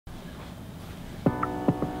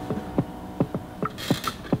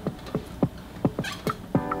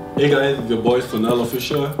Hey guys, it's your boy Sonell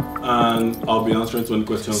Official, and I'll be answering 20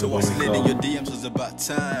 questions about myself. Your DMs was about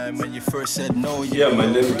time when you first said no. Yeah, my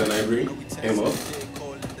name is Ivory Amos.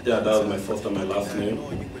 Yeah, that was my first and my last name.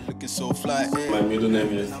 My middle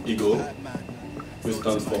name is Eagle, which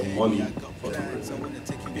stands for money for some reason.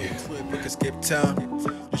 Yeah. So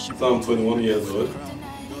I'm 21 years old,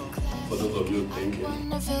 for those of you thinking.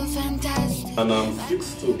 And I'm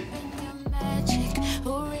 6'2".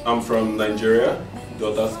 I'm from Nigeria,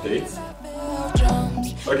 Delta State.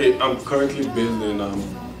 Okay, I'm currently based in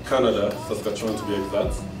Canada, Saskatchewan to be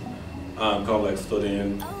exact. I'm kind of like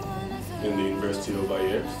studying in the university over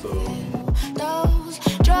here. So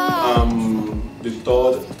I'm the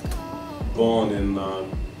third born in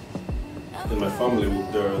my family.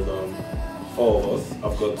 There's 4 of us.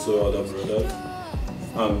 I've got 2 other brothers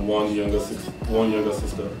and one younger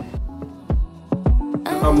sister.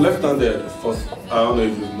 I'm left-handed. First, I don't know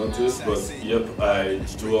if you've noticed, but yep, I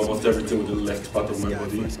do almost everything with the left part of my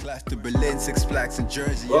body.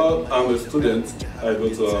 Well, I'm a student. I go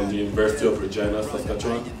to the University of Regina,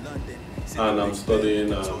 Saskatchewan, and I'm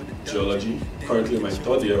studying geology. Currently in my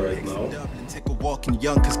 3rd year right now.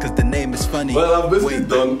 Well, I've basically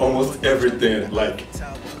done almost everything. Like,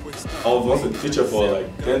 I was once a teacher for like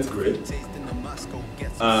 10th grade,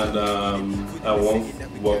 and I once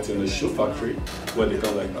worked in a shoe factory where they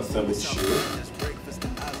can like assemble shoes.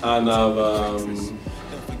 And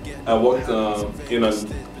I worked in an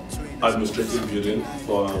administrative building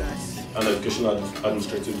for an educational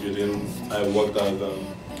administrative building. I worked as a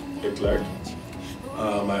clerk.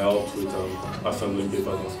 I helped with assembling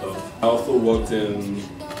papers and stuff. I also worked in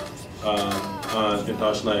an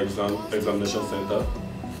international examination center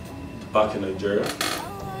back in Nigeria.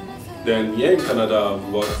 Then here in Canada, I've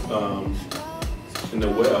worked in a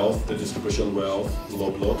warehouse, the distribution warehouse,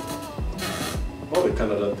 Loblaw. Not a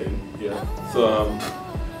Canada thing, yeah. So,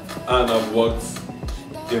 and I've worked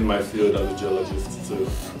in my field as a geologist too,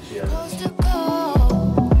 yeah.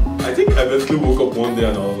 I think I basically woke up one day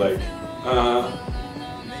and I was like,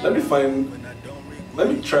 let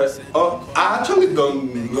me try. Oh, I actually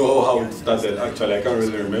don't know how it started, actually, I can't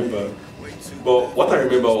really remember. But what I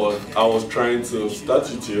remember was I was trying to start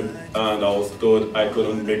YouTube and I was told I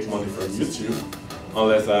couldn't make money from YouTube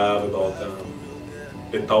unless I have about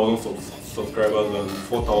 1,000 subscribers and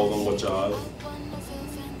 4,000 watch hours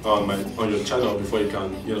on your channel before you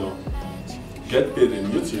can, you know, get paid in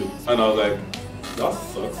YouTube. And I was like, that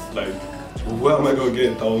sucks. Like, where am I going to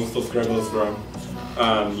get 1,000 subscribers from?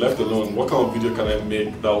 And left alone, what kind of video can I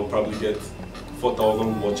make that will probably get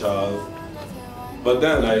 4,000 watch hours? But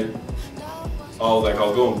then I was like,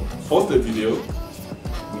 I'll go and post a video,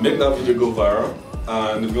 make that video go viral,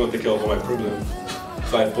 and it's going to take care of all my problems.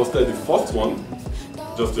 So I posted the first one,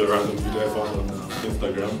 just a random video I found on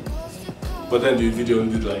Instagram. But then the video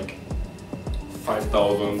did like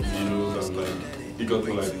 5,000 views and like it got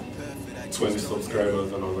to like 20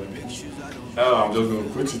 subscribers, and I was like, oh, I'm just going to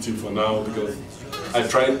quit YouTube for now because I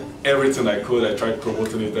tried everything I could. I tried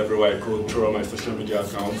promoting it everywhere I could through all my social media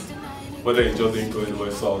accounts. But then it just didn't go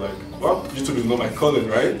anywhere, so I was like, well, YouTube is not my calling,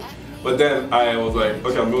 right? But then I was like,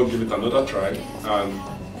 okay, I'm going to give it another try. And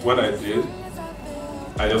when I did,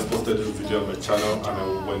 I just posted this video on my channel and I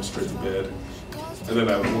went straight to bed. And then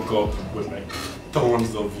I woke up with like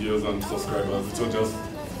tons of views and subscribers. It was just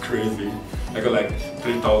crazy. I got like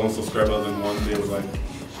 3,000 subscribers in one day with like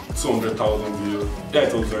 200,000 views. Yeah,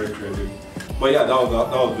 it was very crazy. But yeah, that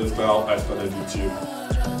was basically how I started YouTube.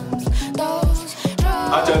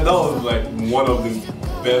 Actually, that was like one of the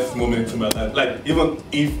best moments in my life. Like, even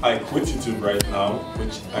if I quit YouTube right now,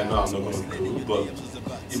 which I know I'm not going to do, but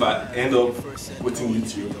if I end up quitting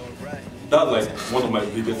YouTube, that's like one of my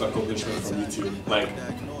biggest accomplishments from YouTube. Like,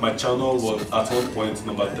 my channel was at one point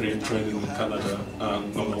 #3 trending in Canada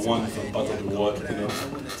and #1 in some part of the world, you know.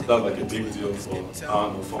 That's like a big deal for, I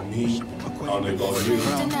don't know, for me, I don't know about you.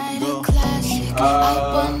 I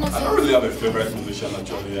don't really have a favorite musician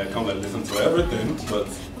actually. I can't like listen to everything, but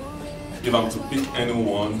if I'm to pick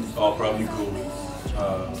anyone, I'll probably go with,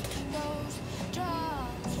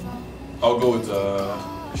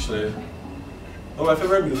 actually, well, my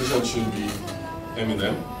favorite musician should be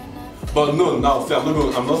Eminem. But no, now see,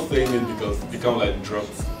 I'm not saying it because he kind of like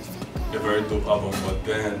dropped a very dope album, but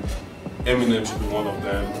then Eminem should be one of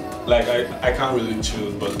them. Like, I can't really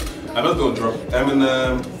choose, but I'm not gonna drop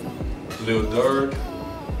Eminem, Lil Durk,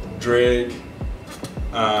 Drake,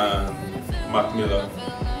 and Mac Miller.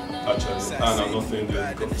 Actually, and I'm not saying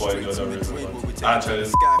this for any other reason, but actually,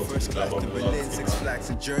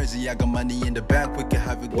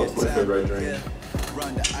 what's my favorite drink?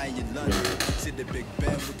 around the island. To the Big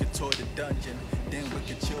Ben, we can tour the dungeon. Then we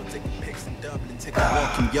can chill, take pics in Dublin. Take a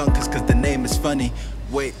walk in Yonkers, cause the name is funny.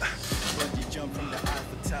 Wait, jump from the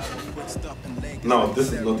Eiffel Tower, quick stop in Lagos. Now,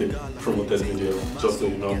 this is not a promoted video, just so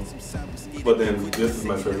you know. But then, this is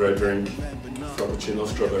my favorite drink, Frappuccino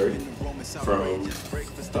Strawberry from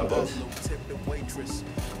Starbucks.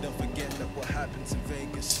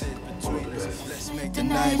 One of the best. Let's make the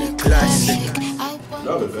night a classic. You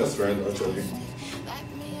have a best friend, actually.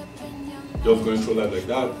 Just going through life like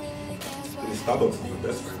that, Starbucks is my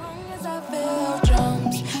best friend.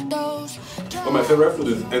 But my favorite food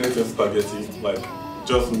is anything spaghetti. Like,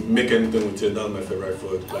 just make anything with it, that's my favorite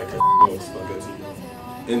food. Like, I love spaghetti.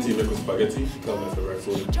 Anything you make with spaghetti, that's my favorite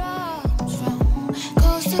food.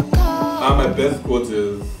 And my best quote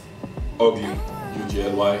is ugly,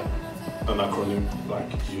 UGLY, an acronym like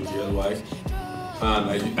UGLY.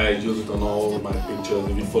 And I use it on all my pictures.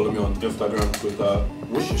 If you follow me on Instagram, Twitter,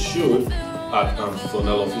 which you should, at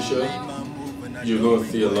sonell official, you're going to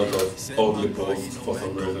see a lot of ugly posts for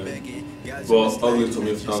some reason. But ugly to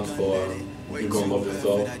me stands for you're going to love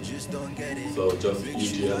yourself. So just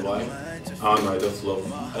UGLY. And I just love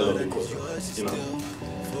the quote, you know.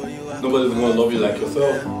 Nobody's going to love you like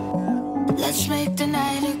yourself. Let's make the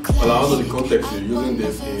night a Well, I don't know the context you're using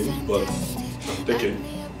this in, but I'm taking,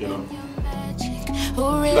 you know.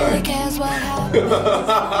 Who really cares what happens?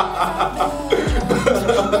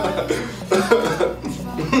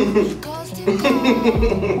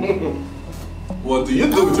 What do you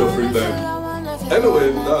do with your free time?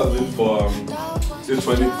 Anyway, that's it for this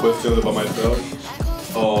 20 questions about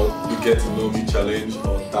myself, or you get to know me challenge,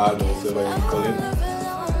 or tag, or whatever you call it.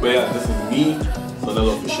 But yeah, this is me, sonell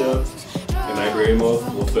official, and Amos,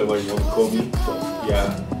 whatever you want to call me. So yeah,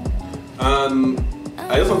 and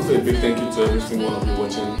I just want to say a big thank you to every single one of you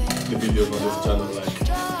watching the videos on this channel. Like,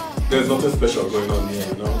 there's nothing special going on here,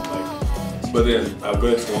 you know. Like, but then I've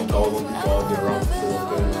got 1,000 people out there around, so what's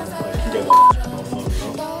going on? Like, you guys are awesome, you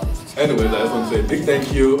know. Anyways, I just want to say a big thank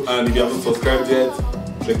you, and if you haven't subscribed yet,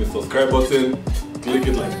 click the subscribe button. Click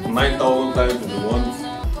it like 9,000 times if you want.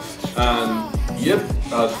 And yep,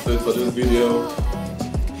 that's it for this video,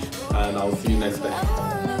 and I'll see you next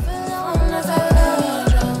time.